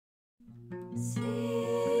Eco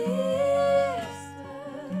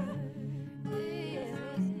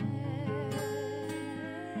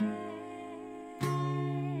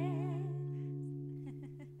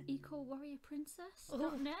Warrior Princess.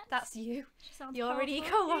 Oh, .net. that's you. She sounds You're an powerful.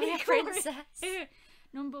 Eco Warrior Princess.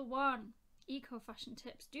 Number 1. Eco fashion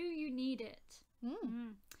tips. Do you need it?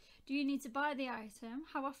 Do you need to buy the item?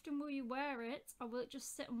 How often will you wear it? Or will it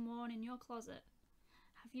just sit unworn in your closet?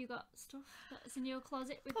 Have you got stuff that's in your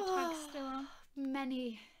closet with the tags still on?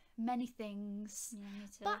 Many things. Yeah, me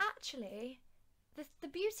too. But actually, the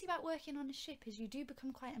beauty about working on a ship is you do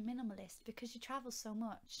become quite a minimalist because you travel so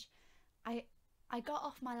much. I got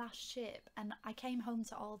off my last ship and I came home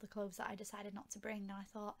to all the clothes that I decided not to bring, and I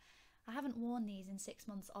thought, I haven't worn these in 6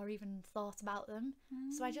 months or even thought about them.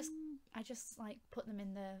 So I just like put them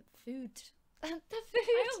in the food. The food.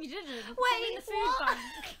 I hope you didn't. Put them in the food what? bank.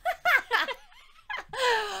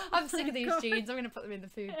 I'm sick of these jeans. I'm going to put them in the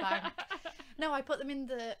food bank. No, I put them in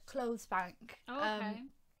the clothes bank. Oh, okay.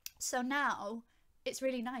 So now it's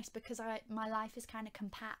really nice because my life is kind of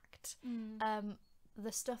compact.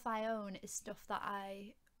 The stuff I own is stuff that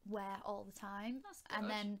I wear all the time. That's good. And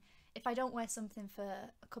then if I don't wear something for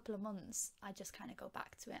a couple of months, I just kind of go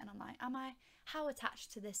back to it and I'm like, how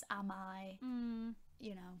attached to this am I?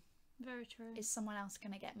 You know. Very true. Is someone else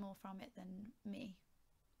going to get more from it than me?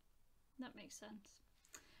 That makes sense.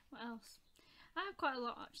 What else? I have quite a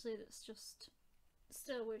lot actually that's just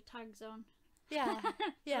still with tags on. Yeah,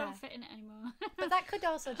 yeah. I don't fit in it anymore. But that could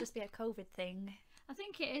also just be a COVID thing. I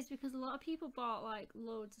think it is because a lot of people bought like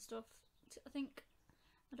loads of stuff. I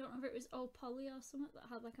don't know if it was Old Polly or something that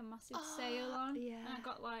had like a massive sale on. Yeah. And I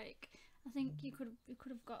got like, I think you could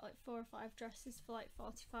have got like 4 or 5 dresses for like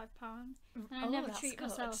 £45. And I never treat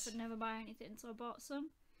myself and never buy anything, so I bought some.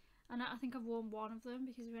 And I think I've worn one of them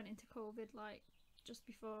because we went into COVID like just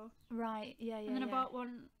before. Right, yeah. And then I bought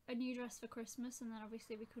a new dress for Christmas, and then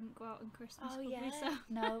obviously we couldn't go out on Christmas. Oh, yeah. So.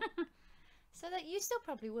 No. So that you still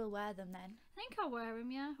probably will wear them then. I think I'll wear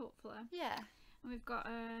them, yeah, hopefully. Yeah. And we've got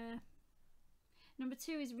number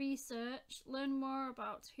 2 is research. Learn more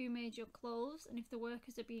about who made your clothes and if the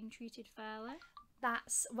workers are being treated fairly.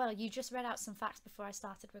 Well, you just read out some facts before I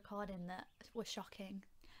started recording that were shocking.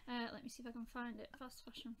 Let me see if I can find it. Fast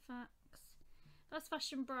fashion facts. Fast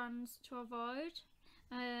fashion brands to avoid.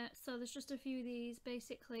 So there's just a few of these.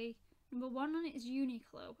 Basically, number 1 on it is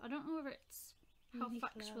Uniqlo. I don't know whether it's how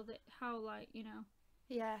factual how like, you know,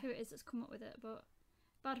 who it is that's come up with it, but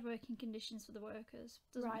bad working conditions for the workers.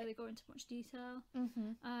 Doesn't really go into much detail.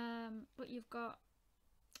 But you've got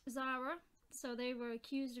Zara. So they were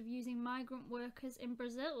accused of using migrant workers in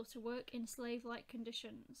Brazil to work in slave-like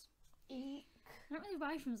conditions. I don't really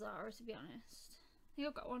buy from Zara, to be honest. I think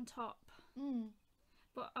I've got one top.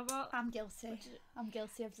 But I'm guilty. I'm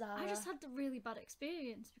guilty of Zara. I just had the really bad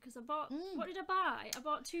experience because I bought. What did I buy? I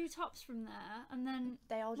bought 2 tops from there, and then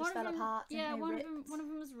they all just fell apart. Yeah, one of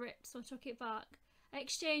them was ripped, so I took it back. I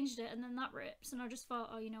exchanged it, and then that rips, and I just thought,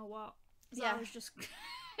 oh, you know what? Zara's just.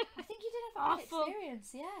 I think you did have a bad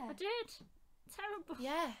experience. Yeah, I did. Terrible.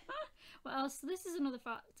 Yeah. What else? So this is another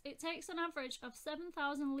fact. It takes an average of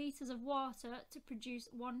 7,000 litres of water to produce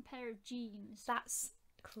 1 pair of jeans. That's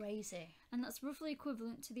crazy. And that's roughly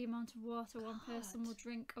equivalent to the amount of water one person will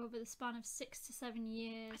drink over the span of 6 to 7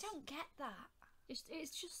 years. I don't get that. It's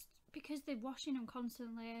just because they're washing them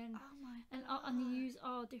constantly and and they use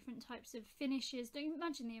all different types of finishes. Don't you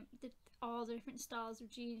imagine all the different styles of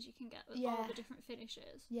jeans you can get with all the different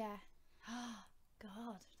finishes? Yeah.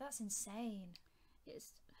 God, that's insane.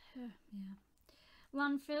 It's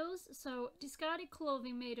Landfills. So discarded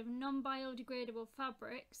clothing made of non-biodegradable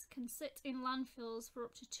fabrics can sit in landfills for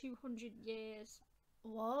up to 200 years.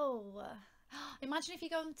 Whoa. Imagine if you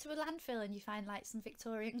go into a landfill and you find like some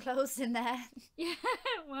Victorian clothes in there. Yeah,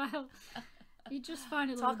 well, you just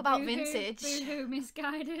find a talk about vintage. Boohoo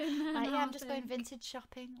misguided. Yeah, I'm just going vintage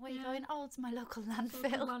shopping. Where are you going? Oh, to my local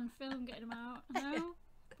landfill. Local landfill and getting them out. No,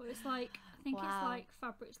 but it's like I think it's like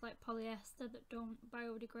fabrics like polyester that don't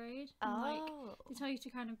biodegrade. And like they tell you to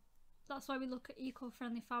kind of. That's why we look at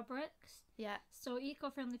eco-friendly fabrics. Yeah. So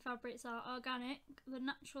eco-friendly fabrics are organic, the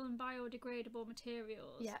natural and biodegradable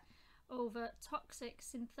materials. Yeah. Over toxic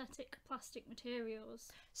synthetic plastic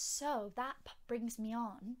materials. So that brings me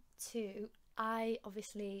on to, I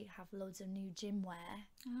obviously have loads of new gym wear.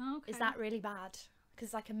 Oh, okay. Is that really bad? Because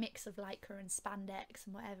it's like a mix of lycra and spandex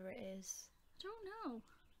and whatever it is. I don't know.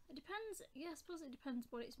 It depends. Yeah, I suppose it depends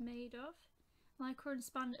what it's made of. Lycra and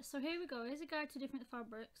spandex. So here we go. Here's a guide to different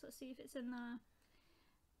fabrics. Let's see if it's in there.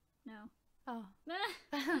 No. Oh.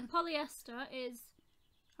 Polyester is...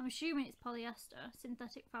 I'm assuming it's polyester,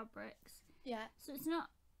 synthetic fabrics. Yeah. So it's not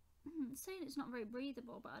saying it's not very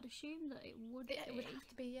breathable, but I'd assume that it would be. It would have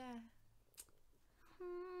to be, yeah.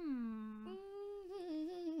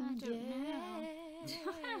 I don't know.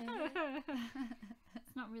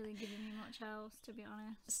 It's not really giving me much else, to be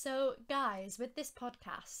honest. So, guys, with this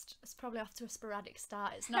podcast, it's probably off to a sporadic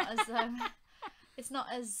start. It's not as it's not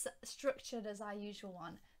as structured as our usual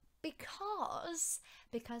one, because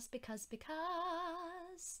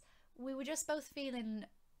we were just both feeling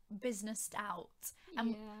businessed out,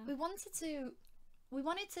 and we wanted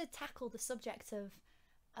to tackle the subject of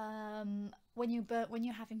when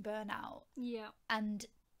you're having burnout, and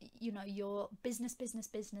you know, your business,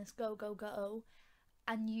 go,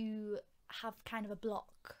 and you have kind of a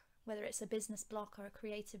block, whether it's a business block or a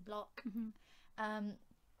creative block.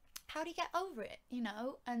 How do you get over it, you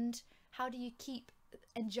know, and how do you keep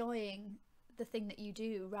enjoying the thing that you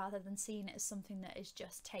do rather than seeing it as something that is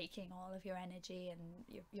just taking all of your energy and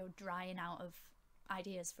you're drying out of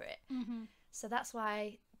ideas for it. So that's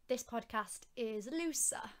why this podcast is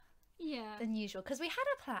looser than usual, because we had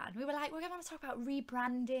a plan. We were like, we're going to talk about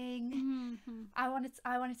rebranding. I wanted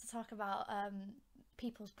to talk about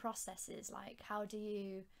people's processes, like how do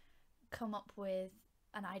you come up with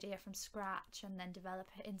an idea from scratch and then develop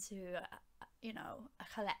it into a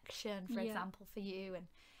collection, for example, for you, and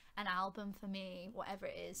an album for me, whatever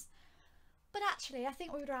it is. But actually, I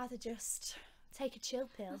think we would rather just take a chill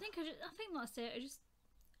pill. I think that's it. I just,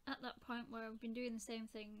 at that point where I've been doing the same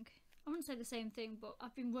thing, I wouldn't say the same thing, but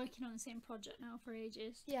I've been working on the same project now for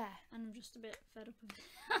ages. Yeah. And I'm just a bit fed up of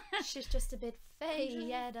it. She's just a bit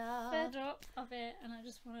fed up of it, and I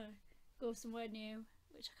just want to go somewhere new,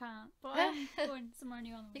 which I can't. But I'm going somewhere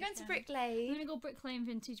new on the weekend. You're going to Brick Lane. I'm going to go Brick Lane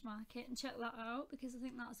Vintage Market and check that out, because I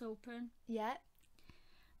think that's open. Yeah.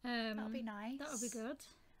 That'll be nice. That'll be good.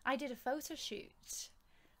 I did a photo shoot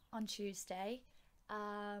on Tuesday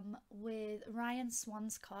with Ryan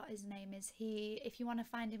Swanscott, his name is. If you want to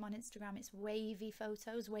find him on Instagram, it's Wavy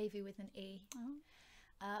Photos, Wavy with an E.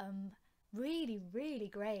 Really, really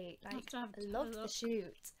great. Like, I loved the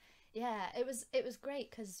shoot. Yeah, it was great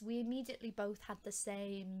because we immediately both had the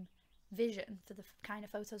same vision for the kind of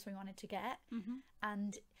photos we wanted to get.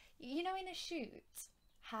 And you know, in a shoot,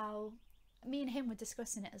 how me and him were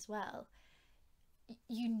discussing it as well,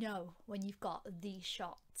 you know, when you've got the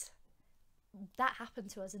shot. That happened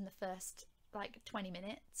to us in the first like 20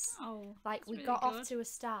 minutes. Like, we really got off to a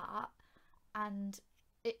start, and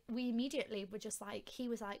we immediately were just like, he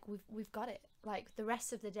was like, we've got it. Like, the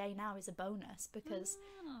rest of the day now is a bonus, because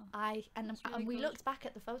we looked back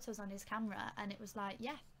at the photos on his camera, and it was like,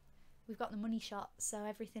 yeah, we've got the money shot, so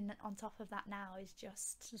everything on top of that now is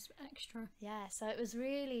just extra. Yeah, so it was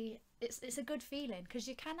really, it's a good feeling, because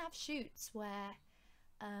you can have shoots where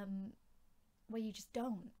you just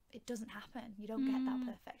it doesn't happen. You don't get that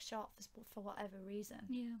perfect shot for whatever reason.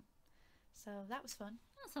 Yeah. So that was fun.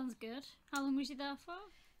 That sounds good. How long was you there for?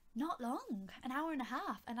 Not long, an hour and a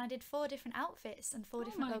half, and I did 4 different outfits and 4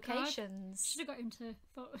 different locations. Should have got him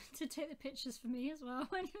to take the pictures for me as well.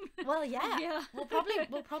 Well, yeah.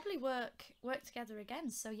 We'll probably work together again.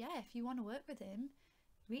 So yeah, if you want to work with him,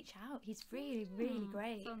 reach out. He's really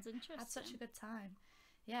great. Sounds interesting. Had such a good time.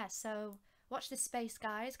 Yeah. So watch this space,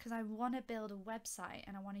 guys, because I want to build a website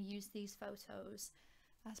and I want to use these photos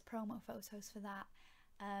as promo photos for that.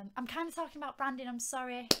 I'm kind of talking about branding. I'm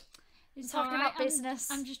sorry. It's talking about business.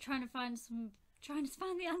 I'm just trying to find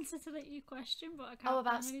the answer to your question, but I can't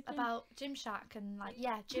find anything. About Gymshark and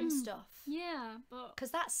gym stuff. Yeah, but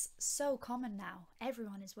because that's so common now.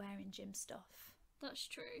 Everyone is wearing gym stuff. That's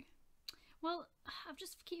true. Well, I've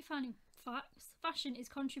just keep finding facts. Fashion is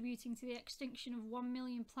contributing to the extinction of 1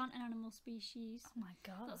 million plant and animal species. Oh my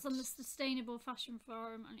god. That's on the Sustainable Fashion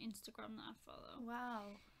Forum on Instagram that I follow.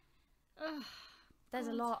 Wow. There's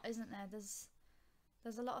a lot, isn't there?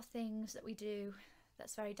 There's a lot of things that we do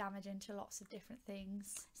that's very damaging to lots of different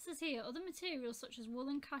things. It says here, other materials such as wool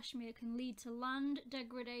and cashmere can lead to land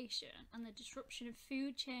degradation and the disruption of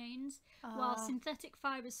food chains, while synthetic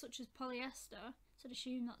fibres such as polyester, so I'd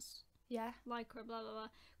assume that's lycra, blah blah blah,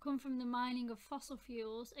 come from the mining of fossil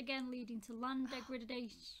fuels, again leading to land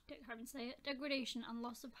degradation and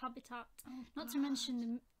loss of habitat. Not to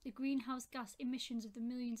mention the greenhouse gas emissions of the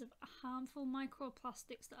millions of harmful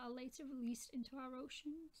microplastics that are later released into our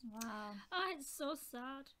oceans. Wow. It's so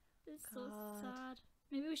sad. It's so sad.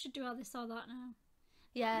 Maybe we should do all this or that now.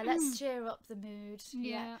 Yeah, let's cheer up the mood.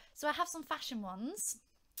 Yeah. So I have some fashion ones.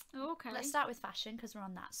 Okay. Let's start with fashion because we're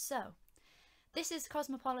on that. So this is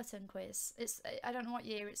Cosmopolitan quiz. I don't know what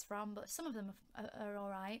year it's from, but some of them are all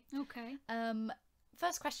right. Okay.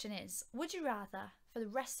 First question is, would you rather for the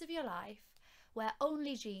rest of your life wear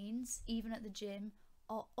only jeans, even at the gym,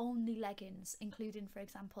 or only leggings, including, for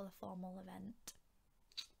example, a formal event?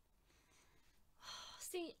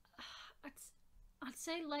 See, I'd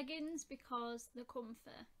say leggings because they're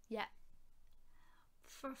comfy. Yeah.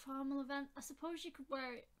 For a formal event, I suppose you could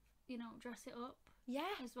wear it, you know, dress it up. Yeah.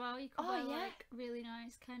 As well. You could wear like really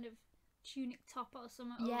nice kind of tunic top or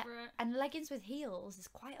something over it. And leggings with heels is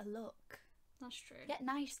quite a look. That's true.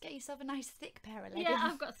 Get yourself a nice thick pair of leggings. Yeah,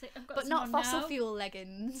 I've got but some not on fossil now. fuel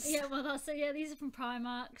leggings. Yeah, well that's it. Yeah, these are from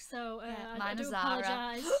Primark, so I do Zara.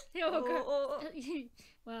 apologise.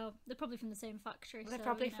 Well, they're probably from the same factory. They're so,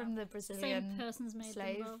 probably you know, from the Brazilian same person's made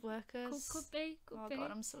slave them both. workers. Could be. Oh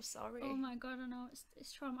god, I'm so sorry. Oh my god, I know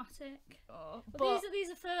it's traumatic. Oh, but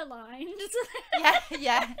these are fur lined.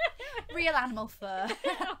 yeah, real animal fur.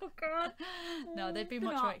 Oh god. No, they'd be They're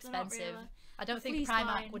much not, more they're expensive. not really. I don't think fleece Primark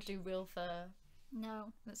lined. would do real fur.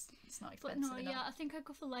 No. It's not But expensive no, enough. yeah, I think I'd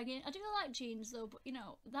go for leggings. I do like jeans though, but you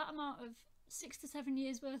know, that amount of 6 to 7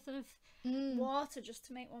 years worth of water just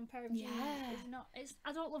to make one pair of jeans is not.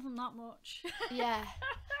 I don't love them that much. Yeah.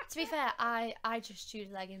 To be fair, I just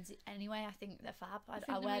choose leggings anyway. I think they're fab.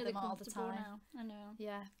 I wear really them all the time. now. I know.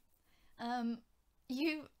 Yeah.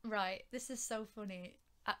 Right. This is so funny.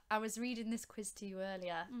 I was reading this quiz to you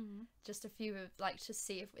earlier, just a few of like to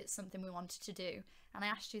see if it's something we wanted to do, and I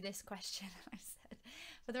asked you this question, and I said,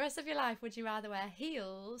 for the rest of your life, would you rather wear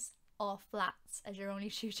heels or flats as your only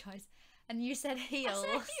shoe choice? And you said heels.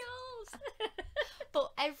 I said heels.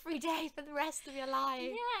 But every day for the rest of your life.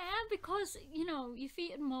 Yeah, because you know your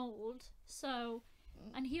feet are mould, so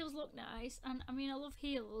and heels look nice, and I mean I love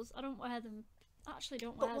heels. I don't wear them. Actually,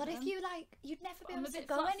 don't wear them. But what if you you'd never be I'm able a to bit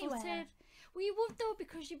go anywhere? flat-footed. Well, you would though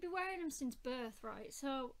because you'd be wearing them since birth, right?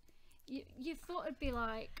 So your foot would be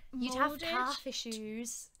like You'd moulded. have calf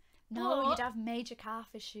issues. No, But- you'd have major calf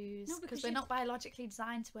issues No, because because we're you'd- not biologically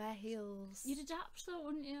designed to wear heels. You'd adapt though,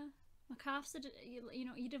 wouldn't you? My calves, you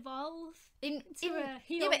know, you'd evolve in into a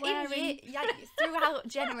heel but wearing. throughout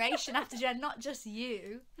generation after generation, not just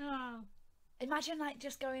you. Oh, Imagine like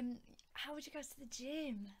just going. How would you go to the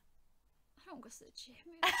gym? I don't go to the gym.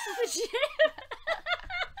 I go to the gym.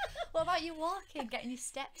 What about you walking, getting your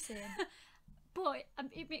steps in? But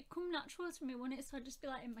it come natural to me, wouldn't it? So I'd just be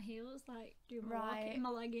like in my heels, like doing my walk Right. in my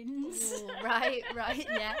leggings. Ooh, right,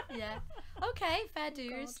 yeah. Okay, fair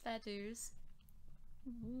dues, fair dues.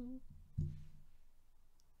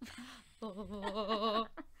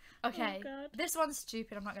 Okay, God. this one's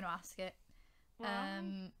stupid. I'm not going to ask it. Wow.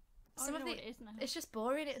 Some of it the is now. it's just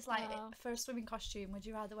boring. It's like Oh. for a swimming costume, would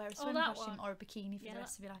you rather wear a swimming that costume one. or a bikini for Yeah, the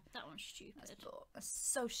rest of your life? That one's stupid. That's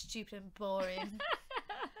so stupid and boring.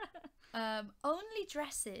 Only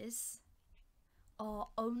dresses or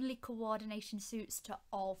only coordination suits to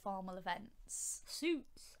all formal events.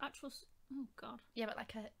 Suits, oh god. Yeah, but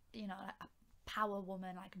like like a power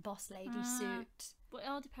woman, like a boss lady suit. But it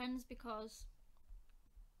all depends because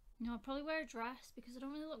I'd probably wear a dress because I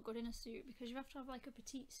don't really look good in a suit because you have to have like a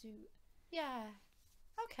petite suit. Yeah.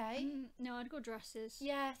 Okay. No, I'd go dresses.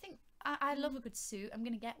 Yeah, I think I love a good suit. I'm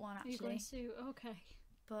gonna get one You're going actually. suit, okay.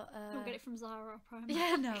 But Don't get it from Zara or Primark.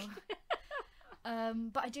 yeah, no.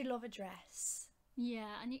 But I do love a dress. Yeah,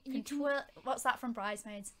 and you You can twirl. What's that from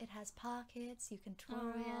Bridesmaids? It has pockets. You can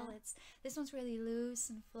twirl. yeah. This one's really loose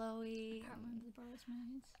and flowy. I can't remember the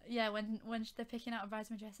bridesmaids. Yeah, when they're picking out a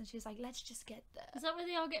bridesmaid dress, and she's like, "Let's just get there." Is that where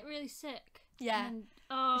they all get really sick? Yeah. And,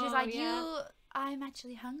 oh, She's like, yeah. I'm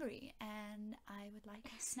actually hungry, and I would like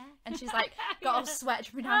a snack. And she's like, got all sweat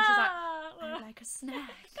dripping down. She's like, I would like a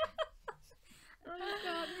snack. Oh my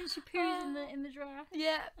god! And then she poos in the dress.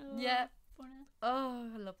 Yeah, Oh, yeah. Funny. Oh,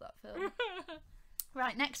 I love that film.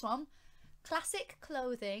 Right, next one. Classic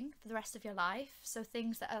clothing for the rest of your life. So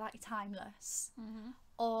things that are like timeless.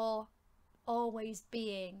 Or always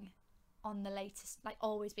being on the latest, like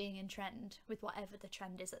always being in trend with whatever the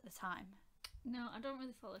trend is at the time. No, I don't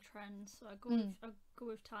really follow trends, so I go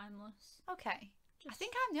with timeless. Okay. I Just-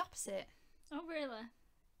 think I'm the opposite. Oh really?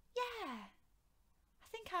 Yeah. I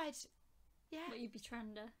think yeah. But you'd be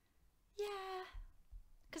trendy. Yeah.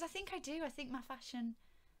 Because I think I do. I think my fashion...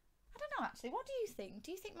 I don't know, actually. What do you think?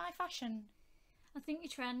 Do you think my fashion... I think you're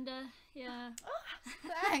trendy. Yeah. Oh,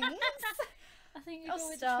 thanks. I think you Oh, go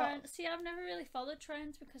with stop. the trend. See, I've never really followed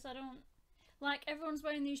trends because I don't like everyone's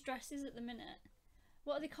wearing these dresses at the minute.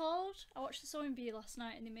 What are they called? I watched the sewing bee last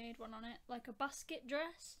night and they made one on it, like a basket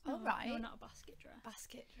dress. Oh, right. No, not a basket dress.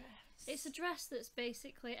 Basket dress. It's a dress that's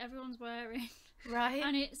basically everyone's wearing, Right.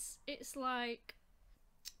 and it's like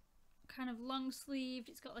kind of long sleeved.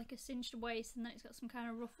 It's got like a cinched waist and then it's got some kind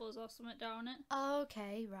of ruffles or something down it.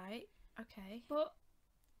 Okay, right. Okay. But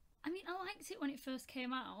I mean, I liked it when it first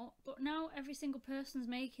came out, but now every single person's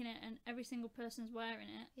making it and every single person's wearing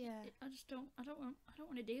it. Yeah. I just don't. I don't want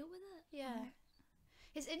to deal with it. Yeah.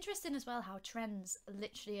 It's interesting as well how trends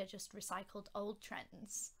literally are just recycled old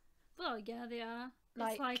trends. Well, yeah, they are.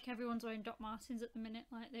 Like, it's like everyone's wearing Doc Martens at the minute,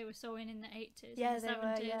 like they were sewing in the 80s. Yeah, and the they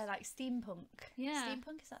 70s. were. Yeah, like steampunk. Yeah.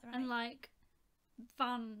 Steampunk, is that right? And like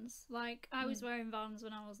Vans. Like I was wearing Vans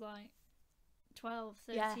when I was like 12,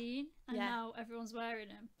 13, and now everyone's wearing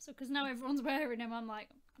them. So because now everyone's wearing them, I'm like,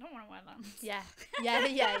 I don't want to wear Vans. Yeah.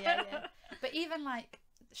 But even like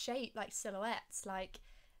shape, like silhouettes, like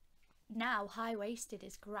now high-waisted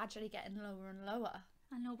is gradually getting lower and lower.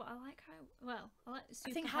 I know, but I like I like the super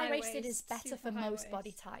I think high high-waisted waist, is better super for high most waist.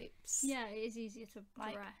 body types. Yeah, it is easier to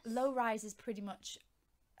Like dress. low rise is pretty much.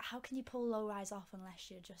 How can you pull low rise off unless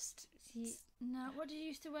you're just? No, what did you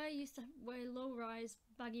used to wear? You used to wear low rise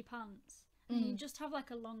baggy pants. And you just have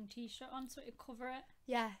like a long t-shirt on so it'd cover it.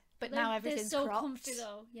 Yeah, but now everything's they're so cropped. comfy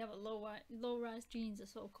though. Yeah, but low rise jeans are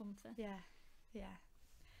so comfy. Yeah.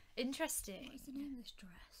 Interesting. What's the name of this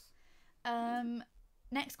dress?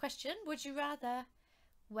 Next question. Would you rather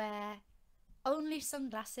wear only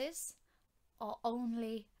sunglasses or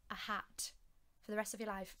only a hat for the rest of your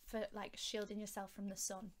life for like shielding yourself from the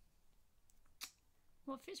sun?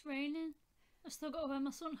 What if it's raining? I've still got to wear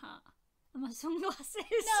my sun hat and my sunglasses.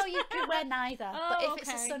 No, you could wear neither. But if it's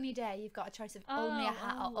a okay. sunny day, you've got a choice of only a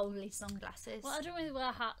hat or only sunglasses. Well, I don't really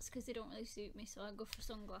wear hats because they don't really suit me, so I go for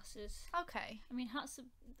sunglasses. Okay. I mean, hats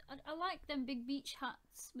are, I like them big beach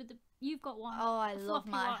hats with the. You've got one. Oh, I a love floppy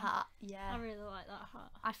my one. hat. Yeah. I really like that hat.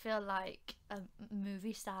 I feel like a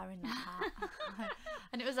movie star in that hat.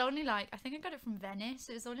 And it was only like, I think I got it from Venice.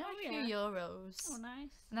 It was only like a few euros. Oh, nice.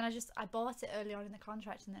 And then I bought it early on in the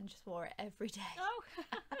contract and then just wore it every day. Oh.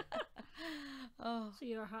 Oh. So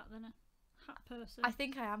you're a hat then, a hat person. I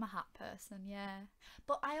think I am a hat person, yeah.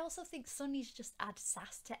 But I also think sunnies just add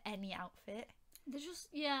sass to any outfit. They're just,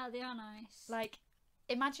 yeah, they are nice. Like,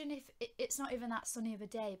 imagine if it's not even that sunny of a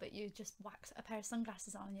day, but you just wax a pair of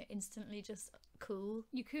sunglasses on and you're instantly just cool.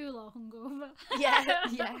 You cool or hungover. Yeah.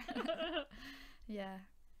 Yeah.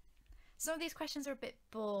 Some of these questions are a bit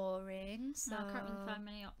boring, so... No, I can't really find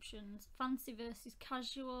many options. Fancy versus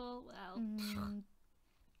casual, well,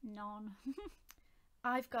 none.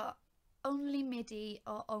 I've got only midi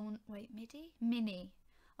or mini.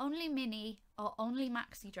 Only mini or only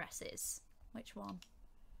maxi dresses. Which one?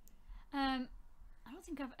 I don't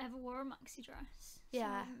think I've ever wore a maxi dress.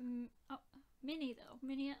 Yeah. So, mini though.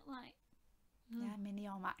 Mini at like. Yeah, mini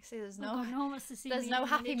or maxi. There's Oh no. God, no one wants to see There's me no in a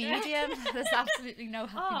happy mini dress. medium. There's absolutely no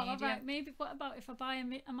happy medium. Alright, maybe what about if I buy a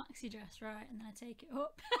maxi dress, right, and then I take it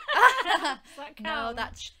up? Does that count? No,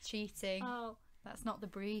 that's cheating. Oh. That's not the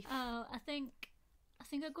brief. Oh, I think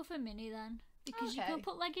I'd go for mini then. Because you Okay. can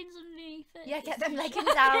put leggings underneath it. Yeah, get It's them not leggings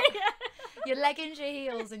sure. out. Yeah. Your leggings, your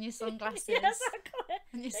heels, and your sunglasses. Yeah, exactly.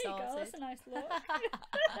 And your There you go, sauces. that's a nice look.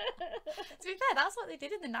 To be fair, that's what they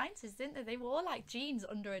did in the 90s, didn't they? They wore like jeans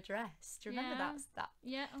under a dress. Do you remember Yeah. that?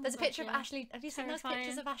 Yeah. Oh There's a God, picture yeah. of Ashley. Have you seen those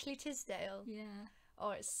pictures Terrifying. of Ashley Tisdale? Yeah.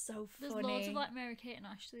 Oh, it's so funny. There's loads of like Mary Kate and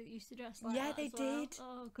Ashley that used to dress like Yeah, that they as well. did.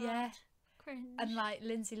 Oh God. Yeah. Cringe. And like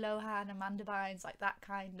Lindsay Lohan, Amanda Bynes, like that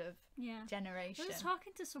kind of yeah. generation. I was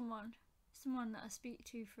talking to someone that I speak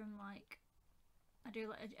to from like I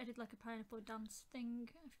did like a pineapple dance thing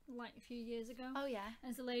like a few years ago. Oh yeah.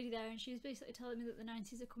 There's a lady there and she was basically telling me that the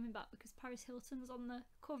 90s are coming back because Paris Hilton's on the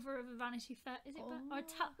cover of a Vanity Fair, is it or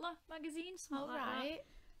Tatler magazine, something like right.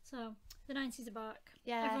 that. So the 90s are back.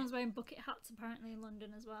 Yeah. Everyone's wearing bucket hats apparently in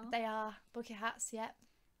London as well. They are bucket hats. Yep.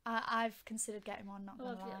 I've considered getting one. Not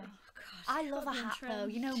gonna lie. Oh, God, I it's love a gotta be on hat though.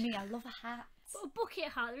 trend. You know me. I love a hat. But a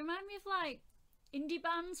bucket hat, they remind me of like indie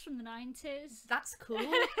bands from the 90s. That's cool.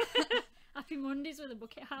 Happy Mondays with a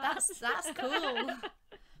bucket hat. That's cool.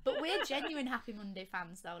 But we're genuine Happy Monday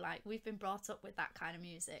fans though. Like we've been brought up with that kind of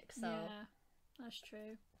music. So yeah, that's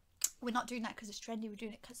true. we're not doing that because it's trendy. We're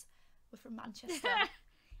doing it because we're from Manchester.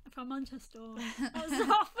 I'm from Manchester. That was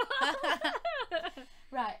awful.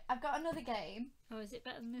 Right, I've got another game. Oh, is it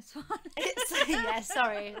better than this one? It's yeah.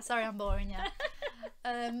 Sorry, I'm boring you.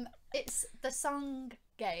 It's the song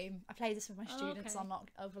game. I play this with my students okay.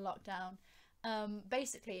 over lockdown.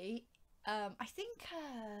 Basically, I think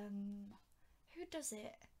who does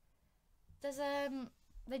it? There's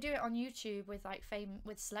they do it on YouTube with like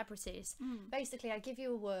with celebrities. Basically, I give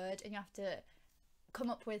you a word and you have to come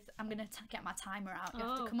up with. I'm gonna get my timer out. You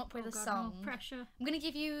have to come up with a God, song. No pressure. I'm gonna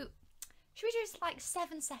give you. Should we do like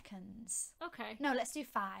 7 seconds? Okay. No, let's do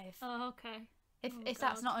 5. Oh, okay. If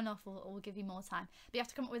that's not enough, we'll give you more time. But you have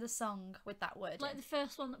to come up with a song with that word. Like in. the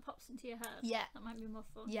first one that pops into your head. Yeah. That might be more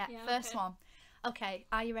fun. Yeah, first okay. one. Okay,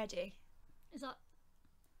 are you ready? Is that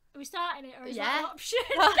Are we starting it, or is Yeah. that an option?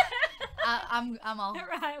 I'm on.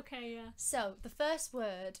 Right, okay, yeah. So the first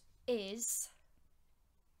word is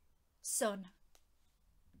sun.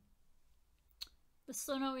 The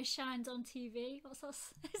sun always shines on TV. What's that?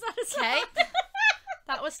 Is that a song? Okay.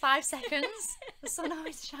 That was 5 seconds. The sun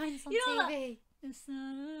always shines on You know TV. The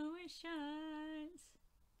sun always shines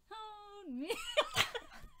on me.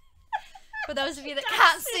 For those of you that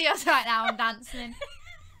can't see us right now, I'm dancing.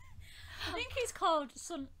 I think it's called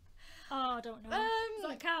Sun. Oh, I don't know. Does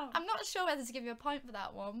that count? I'm not sure whether to give you a point for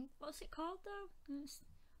that one. What's it called though?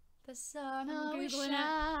 The sun I'm always Googling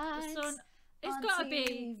shines. it. The sun. It's on gotta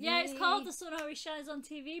be. Yeah, it's TV. called The Sun Always Shines on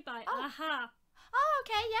TV by Oh. Aha. Oh,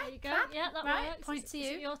 okay, yeah. There you go. Fab. Yeah, that Right, works. point to Is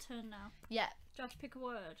you. it your turn now? Yeah, Do I have to pick a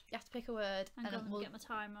word? you have to pick a word. Hang and on, then let me get my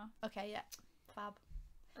timer. Okay, yeah. Fab.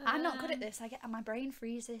 I'm not good at Um, this. My brain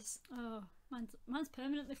freezes. Oh, mine's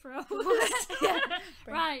permanently froze. Yeah.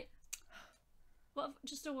 Right. What?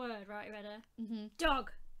 Just a word. Right, you ready? Mm-hmm.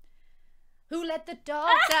 Dog. Who let the dog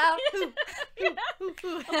out? Who?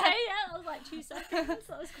 Okay, yeah, that was like 2 seconds.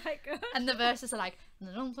 That was quite good. And the verses are like.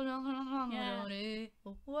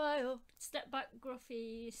 Step back,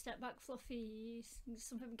 gruffy. Step back, fluffy.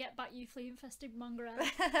 Some people get back, you flea infested mongrel.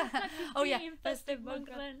 Oh yeah. Infested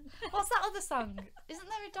mongrel. What's that other song? Isn't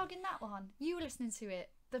there a dog in that one? You were listening to it.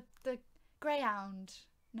 The Greyhound.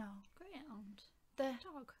 No. Greyhound. The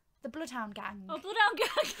Dog. Bloodhound Gang. Oh, Bloodhound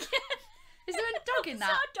Gang. Is there a dog in that?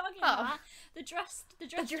 There's not a dog in Oh. that. The dressed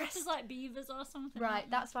up as like beavers or something. Right, aren't they?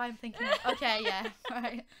 that's why I'm thinking. Okay, yeah,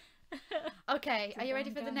 right. Okay, are you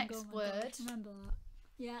ready for the next word? Remember that.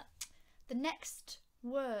 Yeah. The next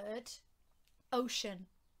word, ocean.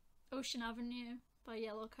 Ocean Avenue by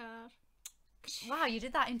Yellow Card. Wow, you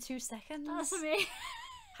did that in 2 seconds. That's me.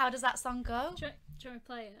 How does that song go? Do you want me to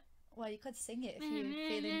play it? Well, you could sing it if you're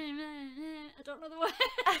feeling. I don't know the words.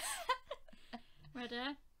 Ready?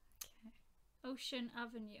 Ocean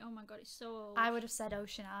Avenue. Oh my god, it's so old. I would have said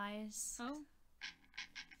Ocean Eyes. Oh.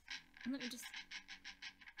 Let me just.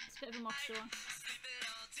 It's a bit of a mosh one.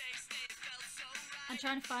 I'm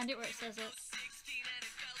trying to find it where it says it.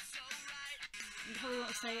 You probably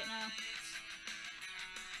won't say it now.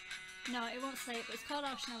 No, it won't say it, but it's called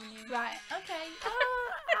Ocean Avenue. Right, okay. Oh,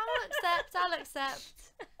 I'll accept.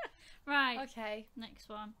 Right. Okay, Next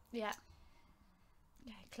one. yeah.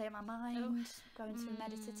 Okay, clear my mind. Go into a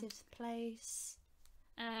meditative place.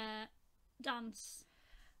 Dance.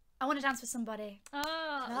 I want to dance with somebody. Oh,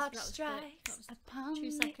 Clock that was strikes upon 2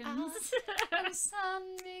 the seconds. hour, and the sun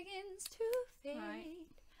begins to fade. Right.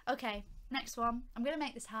 Okay, next one. I'm gonna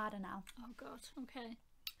make this harder now. Oh god. Okay.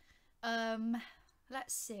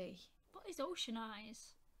 Let's see. What is Ocean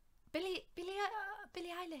Eyes? Billie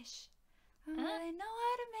Eilish. They know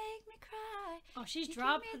how to make me cry. Oh, she's You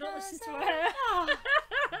drab. give I me don't those listen to eyes. her. Oh.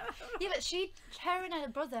 Yeah, but her and her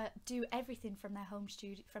brother do everything from their home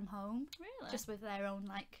studio, from home, Really? just with their own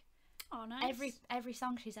like. Oh, nice. Every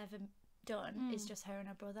song she's ever done is just her and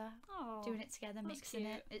her brother Oh, doing it together, that's mixing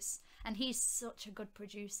cute. it. And he's such a good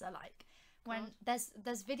producer. Like when there's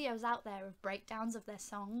videos out there of breakdowns of their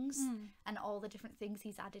songs and all the different things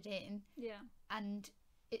he's added in, Yeah. and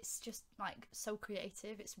it's just like so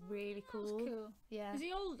creative. It's really That's cool. cool. Yeah, Is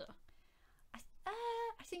he older?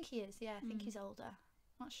 I think he is. Yeah, I think he's older.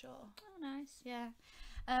 Not sure. Oh, nice. Yeah.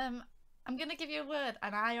 I'm gonna give you a word,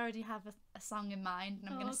 and I already have a song in mind, and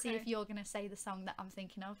I'm gonna see if okay. you're gonna say the song that I'm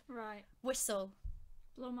thinking of. Right. Whistle.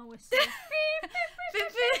 Blow my whistle.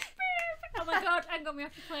 Oh my god, hang on, we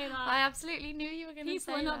have to play that. I absolutely knew you were gonna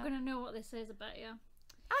People say are not that. going to know what this is, I bet you.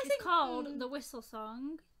 I It's called The Whistle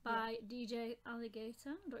Song by DJ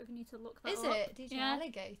Alligator. I don't even need to look that Is up. it DJ Yeah.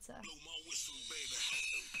 Alligator?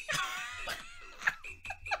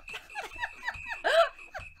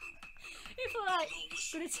 People are like,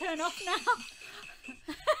 going to turn off now.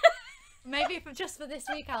 Maybe just for this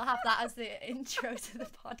week, I'll have that as the intro to the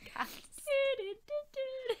podcast.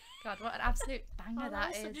 God, what an absolute banger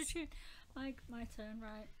that Such a is. tune. My turn,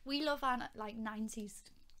 right. We love our like 90s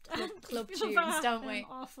club We tunes, love our, don't we?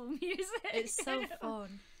 Awful music. It's so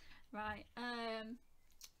fun. Right. I'm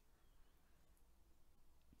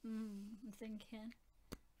thinking.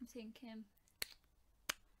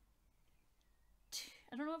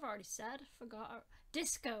 I don't know if I've already said. I forgot.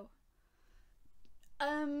 Disco.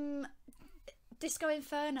 Disco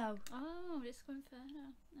Inferno. Oh, Disco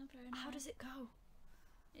Inferno. Oh, very nice. How does it go?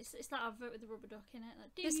 It's that advert with the rubber duck in it.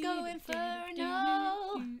 Like, Disco Inferno.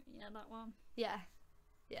 Yeah, that one. Yeah.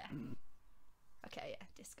 Yeah. Okay, yeah,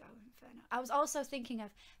 Disco Inferno. I was also thinking of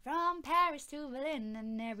From Paris to Berlin,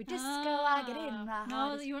 and every disco I get in, my No,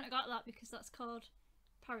 heart is... you wouldn't have got that because that's called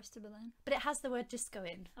Paris to Berlin. But it has the word disco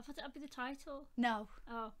in. I thought that'd be the title. No.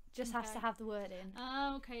 Oh. Just has to have the word in.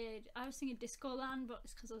 Oh, okay. I was thinking Disco Land, but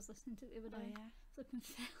it's because I was listening to it the other day. Oh, yeah. Flipping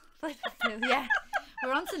Phil. Flipping Phil, yeah.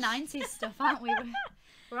 We're on to 90s stuff, aren't we?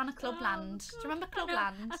 We're on a Clubland. Do you remember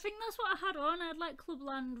Clubland? I think that's what I had on. I had like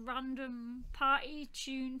Clubland random party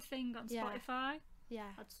tune thing on Spotify. Yeah.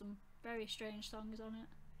 Had some very strange songs on it.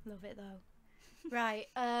 Love it though. Right.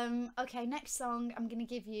 Okay, next song I'm gonna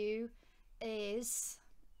give you is,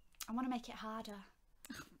 I want to make it harder.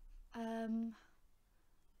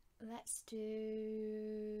 Let's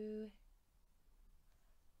do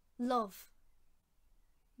Love.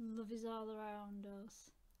 Love is all around us.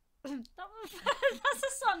 That's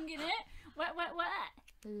a song, innit? Wet, wet, wet.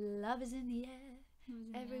 Love is in the air.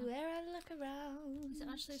 Everywhere I look around. Is it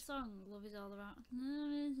actually a song? Love is all around.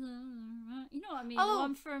 Love is all around. You know what I mean? Oh. The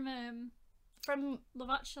one from Love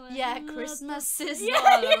Actually. Yeah, Christmas is Yeah,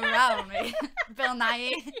 all yeah. around me. Bill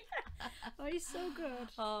Nye. Oh, he's so good.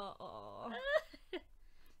 Oh.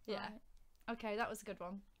 Yeah. Right. Okay, that was a good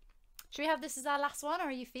one. Should we have this as our last one, or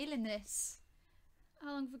are you feeling this?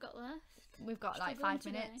 How long have we got left? We've got like Struggling 5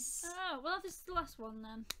 today. minutes. Oh, well, this is the last one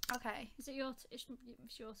then. Okay. Is it your? It's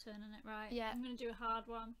your turn, isn't it? Right. Yeah. I'm gonna do a hard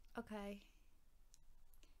one. Okay.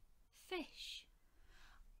 Fish.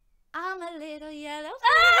 I'm a little yellow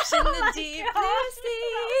fish in the deep blue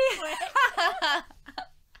sea.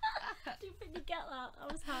 Do you think you get that?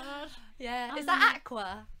 That was hard. Yeah. I'm Is that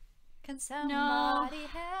Aqua? Can somebody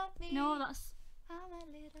help me? No, that's I'm a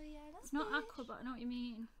little yellow it's not fish. Aqua, but I know what you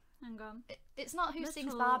mean. Hang on. It's not Who Sings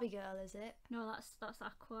Little- Barbie Girl, is it? No, that's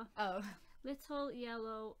Aqua. Oh. Little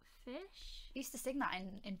yellow fish. I used to sing that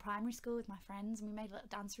in primary school with my friends, and we made a little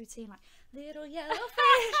dance routine like Little Yellow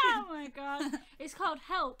Fish. Oh my god. It's called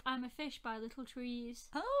Help, I'm a Fish by Little Trees.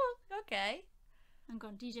 Oh, okay. Hang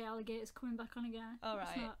on, DJ Alligator's coming back on again. All It's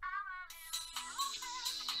right. not-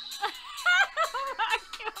 Oh my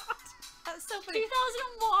god. That's so funny.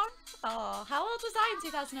 2001. Oh, how old was I in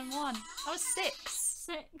 2001? I was 6.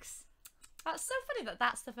 6. That's so funny that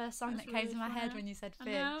that's the first song That's that came really to my head funny. when you said I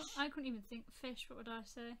fish. know. I couldn't even think fish. What would I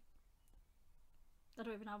say? I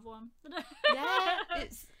don't even have one. Yeah,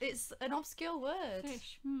 it's an obscure word.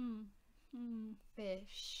 Fish.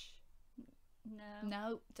 Fish. No.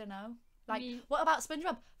 No, don't know. Like, Me- what about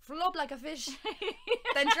SpongeBob? Flop like a fish,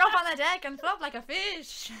 then drop on the deck and flop like a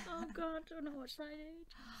fish. Oh god, I don't know what that is.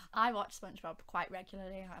 I watch SpongeBob quite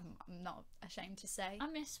regularly. I'm not ashamed to say. I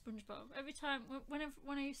miss SpongeBob. Every time,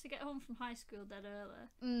 when I used to get home from high school dead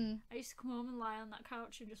early, I used to come home and lie on that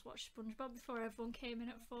couch and just watch SpongeBob before everyone came in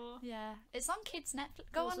at 4. Yeah, it's on Kids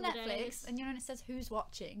Netflix. Go Those on are the Netflix, days. and you know when it says who's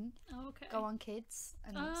watching, Oh, okay. go on Kids,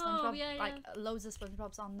 and Oh, SpongeBob, yeah, like loads of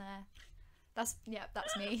SpongeBob's on there. That's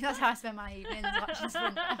me. That's how I spend my evenings watching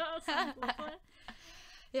SpongeBob. Sounds lovely.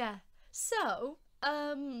 Yeah. So,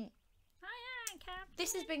 Aye, Captain.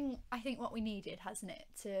 this has been, I think, what we needed, hasn't it,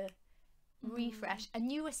 to refresh.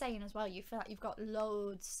 And you were saying as well, you feel like you've got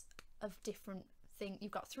loads of different things.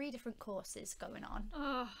 You've got 3 different courses going on.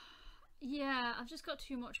 Oh, yeah, I've just got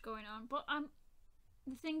too much going on. But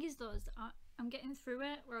the thing is though, is that I'm getting through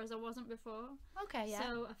it, whereas I wasn't before. Okay, yeah.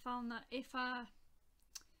 So I found that if I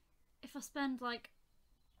spend like,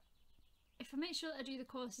 if I make sure that I do the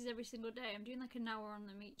courses every single day, I'm doing like an hour on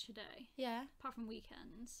them each a day, Yeah. apart from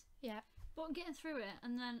weekends. Yeah. But I'm getting through it,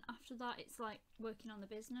 and then after that, it's like working on the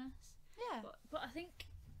business. Yeah. But I think,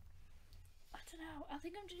 I don't know. I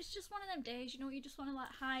think it's just one of them days, you know, you just want to like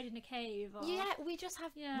hide in a cave. Or, Yeah, we just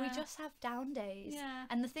have down days. Yeah.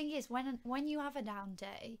 And the thing is, when you have a down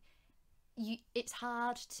day, it's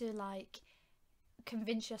hard to like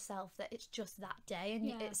convince yourself that it's just that day, and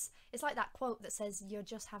Yeah. it's like that quote that says you're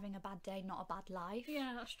just having a bad day, not a bad life.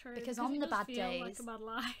 Yeah, that's true. Because on it the does bad feel like days- a bad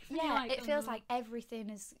life. Yeah, Like, it feels oh, like everything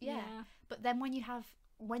is yeah. But then when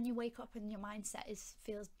you wake up and your mindset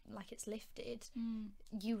feels like it's lifted,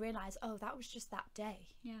 you realise, oh, that was just that day.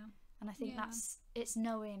 Yeah. And I think Yeah. it's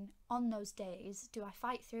knowing on those days, do I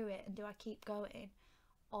fight through it and do I keep going,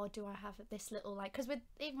 or do I have this little like, because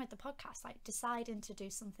even with the podcast, like deciding to do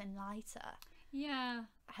something lighter Yeah.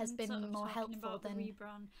 has And been sort of more talking helpful about the than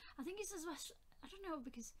rebrand. I think it's as much, I don't know,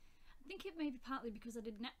 because I think it may be partly because I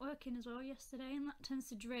did networking as well yesterday, and that tends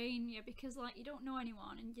to drain you because like you don't know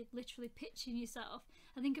anyone and you're literally pitching yourself.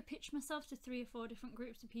 I think I pitched myself to 3 or 4 different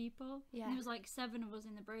groups of people. Yeah. And there was like 7 of us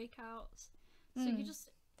in the breakouts. So you just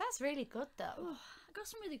that's really good though. I got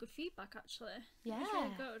some really good feedback actually. Yeah. It was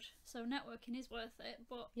really good. So networking is worth it.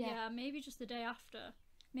 But Yeah. yeah, maybe just the day after.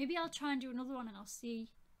 Maybe I'll try and do another one and I'll see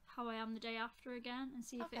how I am the day after again and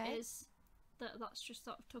see if Okay. it is that's just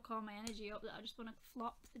sort of took all my energy up, that I just want to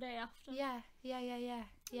flop the day after. Yeah.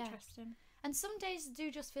 Interesting. And some days do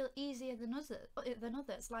just feel easier than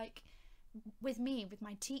others. Like with me, with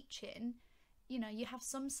my teaching, you know, you have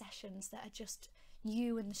some sessions that are just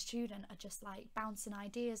you and the student are just like bouncing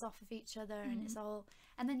ideas off of each other, and it's all.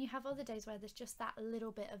 And then you have other days where there's just that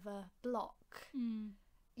little bit of a block.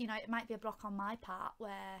 You know, it might be a block on my part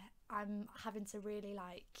where I'm having to really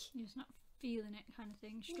like. You're just not feeling it, kind of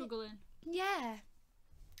thing, struggling. Yeah.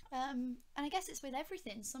 And I guess it's with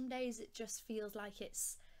everything. Some days it just feels like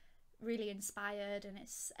it's really inspired and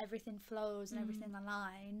it's everything flows and everything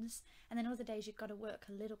aligns, and then other days you've got to work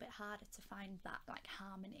a little bit harder to find that like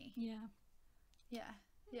harmony. Yeah.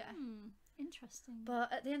 Interesting.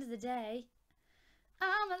 But at the end of the day,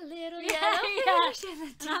 I'm a little yeah, yellow fish in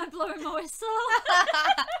the and I'm blowing my whistle.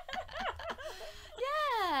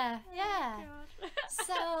 yeah. God.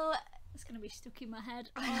 So it's gonna be stuck in my head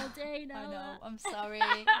all day now. I know. I'm sorry.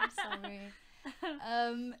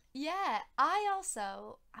 Yeah,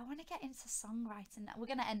 I want to get into songwriting. We're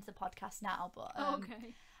going to end the podcast now, but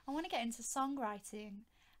okay. I want to get into songwriting,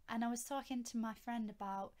 and I was talking to my friend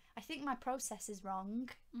about, I think my process is wrong,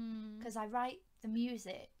 because I write the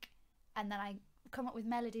music and then I come up with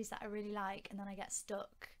melodies that I really like, and then I get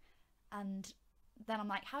stuck, and then I'm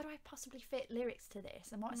like, how do I possibly fit lyrics to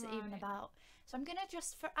this, and what is it even about? So I'm going to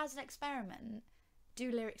just, as an experiment,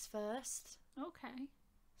 do lyrics first. Okay.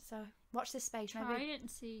 So watch this space. Try it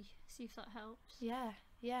and see if that helps. Yeah.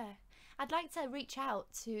 I'd like to reach out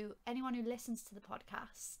to anyone who listens to the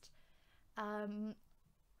podcast.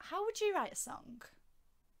 How would you write a song?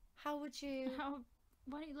 How would you?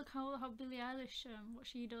 Why don't you look how Billie Eilish, what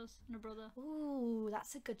she does, and her brother. Ooh,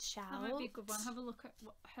 that's a good shout. That might be a good one. Have a look at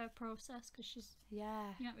her process, because she's. Yeah.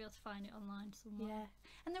 You might be able to find it online somewhere. Yeah.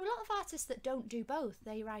 And there are a lot of artists that don't do both.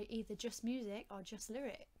 They write either just music or just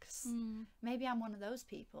lyrics. Maybe I'm one of those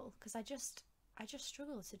people, because I just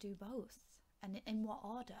struggle to do both. And in what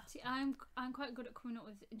order? See, I'm quite good at coming up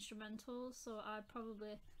with instrumentals, so I'd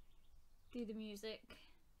probably do the music.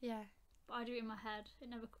 Yeah. But I do it in my head. It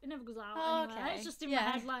never goes out. Oh, anyway. okay. It's just in my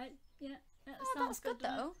head, like that sounds that's good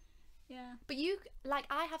though. Yeah. But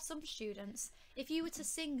I have some students. If you were to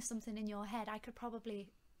sing something in your head, I could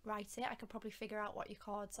probably write it. I could probably figure out what your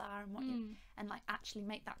chords are and what and like actually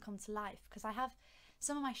make that come to life. Because I have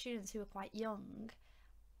some of my students who are quite young.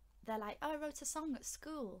 They're like, oh, I wrote a song at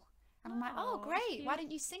school. And I'm like, oh, great, cute. why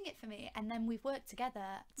don't you sing it for me? And then we've worked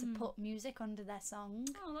together to put music under their song.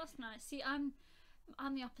 Oh, that's nice. See, I'm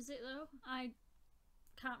the opposite though. I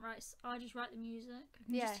can't write. I just write the music.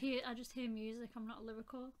 I just hear music. I'm not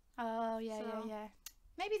lyrical. Oh, yeah.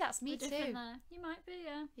 Maybe that's me too. There. You might be,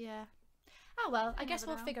 yeah. Yeah. Oh, well, I guess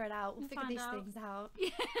never we'll know. figure it out. We'll figure these things out.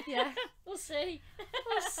 Yeah. We'll see.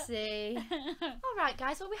 We'll see. All right,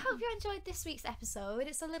 guys. Well, we hope you enjoyed this week's episode.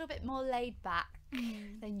 It's a little bit more laid back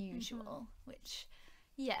than usual, which,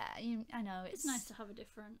 I know it's nice to have a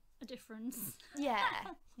difference. Yeah,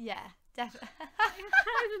 definitely. I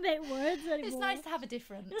can't even make words anymore. It's nice to have a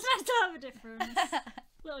difference. It's nice to have a difference.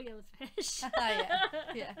 Little yellow fish.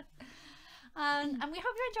 Yeah. And we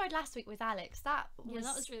hope you enjoyed last week with Alex. That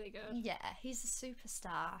was really good. Yeah, he's a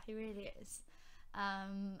superstar. He really is.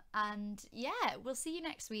 And yeah, we'll see you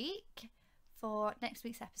next week for next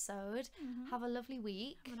week's episode. Have a lovely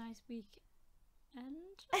week. Have a nice week.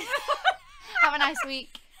 Have a nice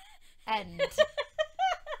week. End.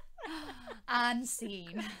 And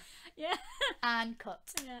scene. Yeah. And cut.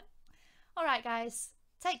 Yeah. All right, guys.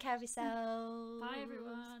 Take care of yourselves. Bye,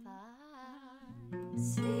 everyone. Bye.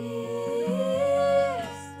 See.